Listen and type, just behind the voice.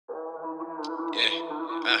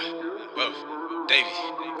Whoa, Davy.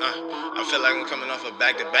 I feel like I'm coming off a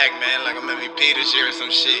back-to-back, man, like I'm MVP this year or some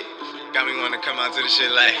shit. Got me wanting to come out to the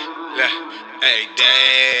shit like, hey,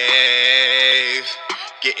 Dave,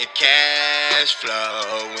 getting cash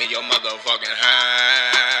flow in your motherfucking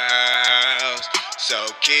house. So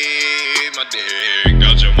keep my dick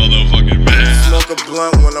out your motherfucking mouth. Smoke a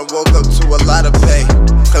blunt when I woke up to a lot of pay,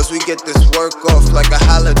 cause we get this work off like a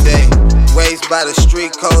holiday. Raised by the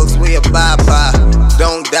street codes, we abide by.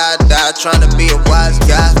 Don't die, tryna be a wise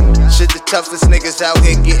guy. Shit, the toughest niggas out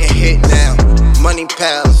here getting hit now. Money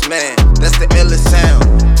pals, man, that's the illest sound.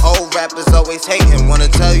 Old rappers always hating, wanna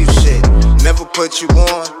tell you shit. Never put you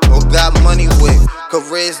on or got money with.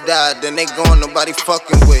 Careers died, then they gone, nobody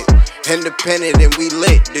fucking with. Independent and we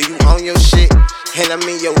lit, do you own your shit? And I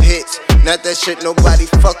mean your hits, not that shit nobody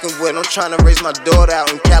fucking with. I'm tryna raise my daughter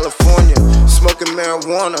out in California, smoking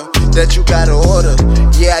marijuana that you gotta order.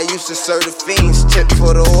 Yeah, I used to serve the fiends, tip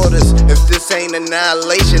for the orders. If this ain't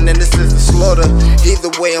annihilation, then this is the slaughter.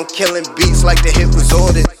 Either way, I'm killing beats like the hit was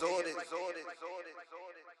ordered.